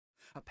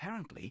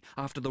Apparently,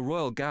 after the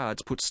royal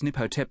guards put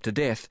Sniphotep to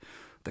death,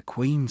 the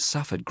Queen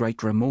suffered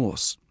great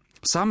remorse.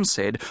 Some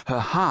said her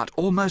heart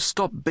almost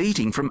stopped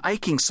beating from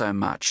aching so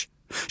much.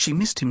 She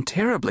missed him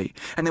terribly,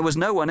 and there was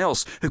no one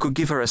else who could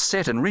give her a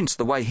set and rinse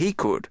the way he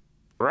could.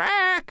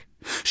 Rack!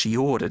 She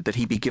ordered that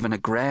he be given a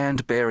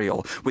grand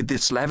burial, with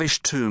this lavish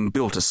tomb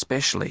built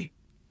especially.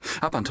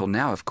 Up until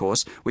now, of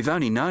course, we've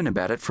only known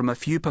about it from a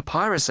few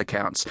papyrus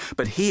accounts,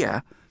 but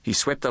here, he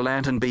swept the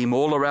lantern beam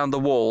all around the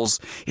walls,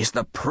 is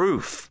the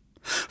proof.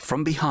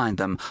 From behind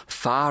them,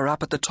 far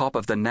up at the top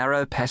of the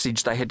narrow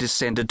passage they had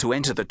descended to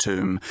enter the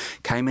tomb,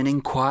 came an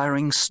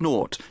inquiring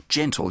snort,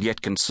 gentle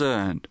yet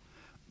concerned.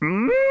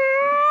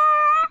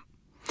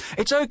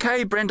 It's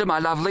okay, Brenda, my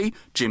lovely,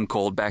 Jim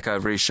called back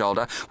over his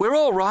shoulder. We're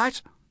all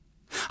right.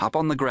 Up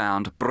on the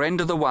ground,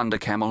 Brenda the Wonder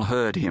Camel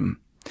heard him.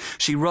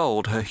 She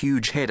rolled her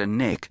huge head and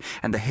neck,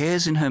 and the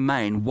hairs in her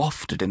mane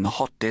wafted in the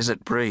hot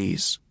desert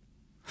breeze.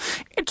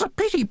 It's a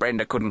pity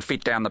Brenda couldn't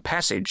fit down the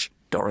passage,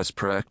 Doris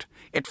perked.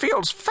 It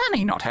feels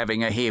funny not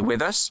having her here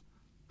with us.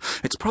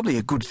 It's probably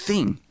a good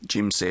thing,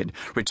 Jim said,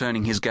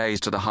 returning his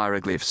gaze to the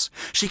hieroglyphs.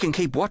 She can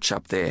keep watch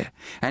up there,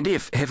 and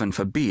if, heaven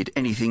forbid,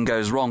 anything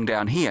goes wrong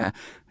down here,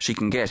 she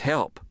can get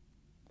help.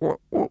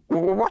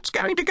 What's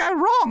going to go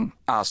wrong?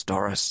 Asked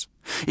Doris.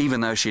 Even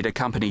though she'd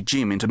accompanied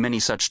Jim into many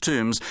such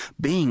tombs,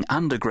 being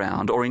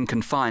underground or in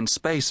confined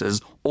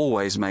spaces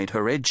always made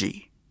her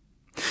edgy.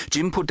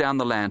 Jim put down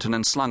the lantern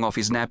and slung off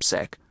his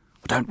knapsack.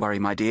 Don't worry,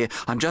 my dear,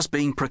 I'm just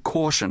being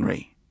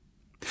precautionary.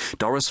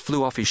 Doris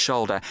flew off his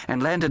shoulder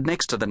and landed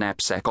next to the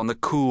knapsack on the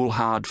cool,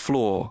 hard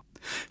floor.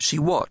 She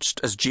watched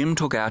as Jim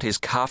took out his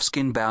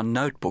calfskin-bound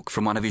notebook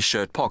from one of his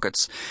shirt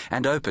pockets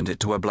and opened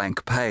it to a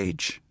blank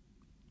page.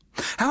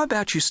 How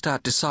about you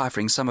start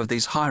deciphering some of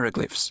these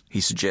hieroglyphs, he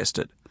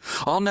suggested.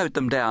 I'll note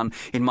them down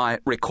in my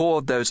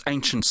Record Those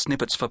Ancient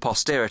Snippets for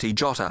Posterity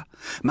jotter.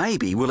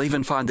 Maybe we'll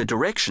even find the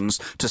directions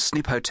to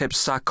Sniphotep's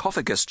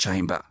sarcophagus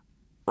chamber.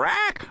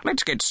 Rack,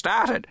 let's get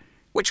started.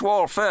 Which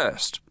wall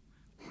first?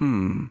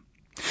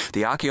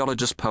 The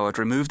archaeologist-poet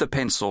removed the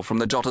pencil from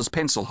the jotter's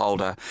pencil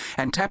holder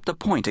and tapped the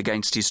point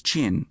against his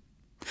chin.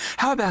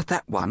 How about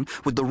that one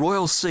with the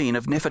royal scene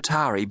of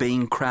Nefertari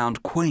being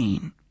crowned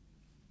queen?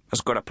 As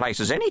good a place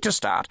as any to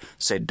start,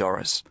 said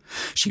Doris.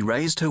 She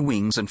raised her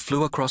wings and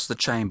flew across the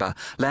chamber,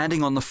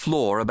 landing on the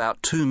floor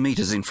about 2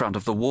 meters in front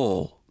of the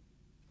wall.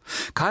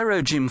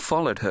 Cairo Jim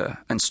followed her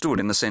and stood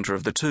in the center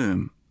of the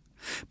tomb.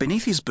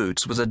 Beneath his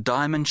boots was a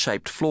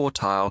diamond-shaped floor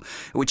tile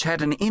which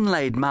had an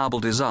inlaid marble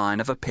design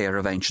of a pair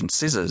of ancient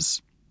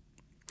scissors.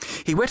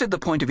 He wetted the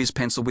point of his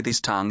pencil with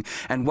his tongue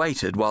and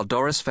waited while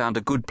Doris found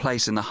a good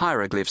place in the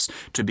hieroglyphs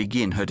to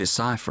begin her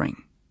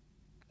deciphering.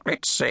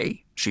 Let's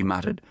see, she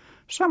muttered.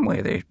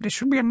 Somewhere there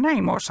should be a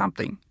name or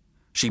something.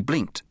 She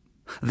blinked,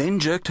 then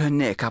jerked her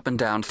neck up and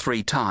down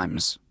 3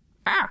 times.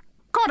 Ah,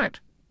 got it.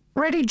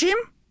 Ready, Jim?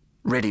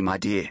 Ready, my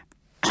dear.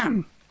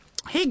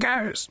 Here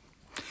goes.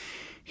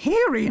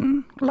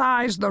 Herein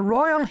lies the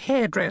royal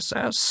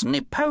hairdresser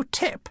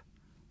Sniphotep,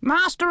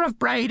 master of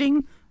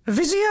braiding,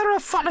 vizier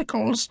of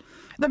follicles,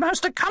 the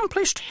most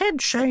accomplished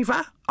head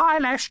shaver,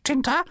 eyelash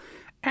tinter,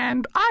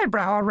 and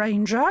eyebrow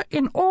arranger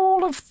in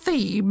all of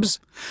Thebes,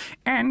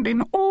 and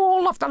in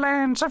all of the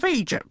lands of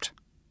Egypt.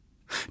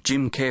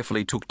 Jim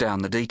carefully took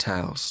down the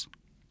details.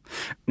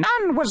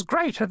 None was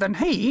greater than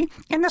he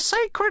in the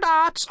sacred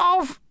arts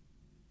of...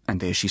 And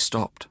there she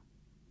stopped.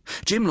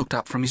 Jim looked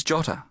up from his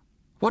jotter.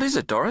 What is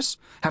it, Doris?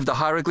 Have the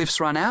hieroglyphs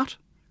run out?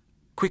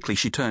 Quickly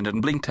she turned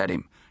and blinked at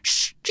him.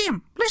 Shh,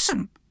 Jim,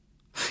 listen.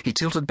 He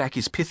tilted back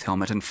his pith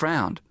helmet and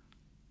frowned.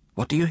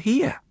 What do you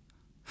hear?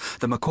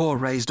 The macaw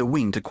raised a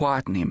wing to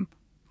quieten him.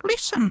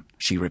 Listen,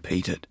 she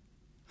repeated.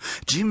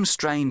 Jim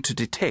strained to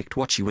detect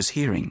what she was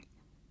hearing.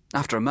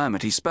 After a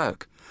moment he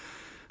spoke.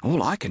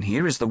 All I can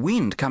hear is the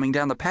wind coming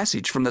down the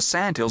passage from the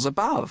sandhills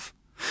above.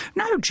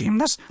 No, Jim,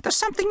 there's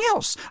something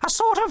else, a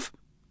sort of...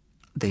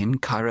 Then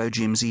Cairo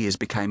Jim's ears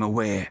became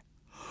aware.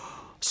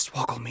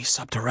 Swoggle me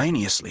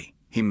subterraneously,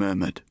 he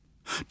murmured.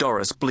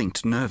 Doris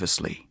blinked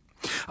nervously.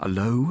 A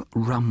low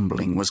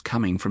rumbling was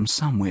coming from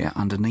somewhere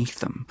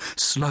underneath them,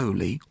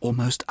 slowly,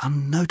 almost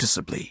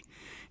unnoticeably.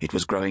 It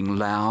was growing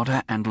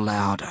louder and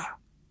louder.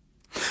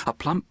 A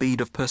plump bead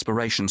of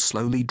perspiration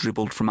slowly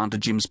dribbled from under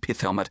Jim's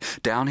pith helmet,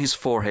 down his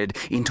forehead,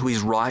 into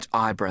his right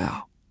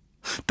eyebrow.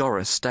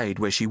 Doris stayed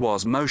where she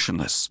was,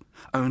 motionless.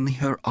 Only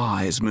her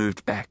eyes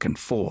moved back and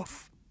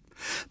forth.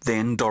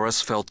 Then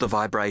Doris felt the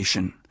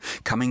vibration.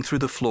 Coming through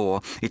the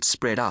floor, it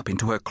spread up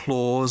into her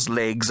claws,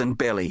 legs, and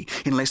belly.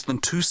 In less than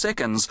 2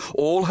 seconds,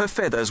 all her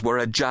feathers were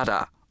a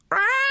judder.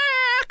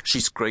 "Raak!"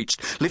 she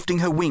screeched, lifting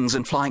her wings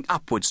and flying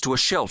upwards to a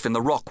shelf in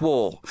the rock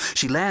wall.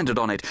 She landed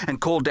on it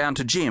and called down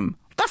to Jim.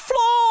 The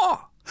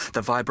floor!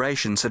 The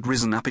vibrations had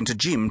risen up into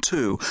Jim,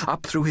 too,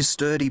 up through his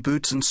sturdy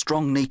boots and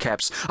strong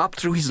kneecaps, up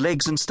through his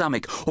legs and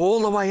stomach,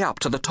 all the way up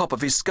to the top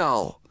of his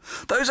skull.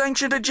 Those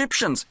ancient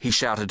Egyptians, he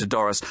shouted to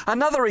Doris,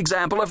 another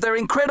example of their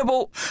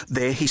incredible...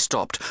 There he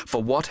stopped,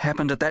 for what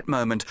happened at that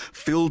moment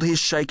filled his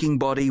shaking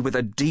body with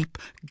a deep,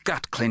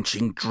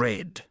 gut-clenching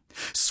dread.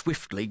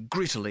 Swiftly,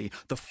 grittily,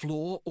 the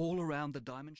floor all around the diamond...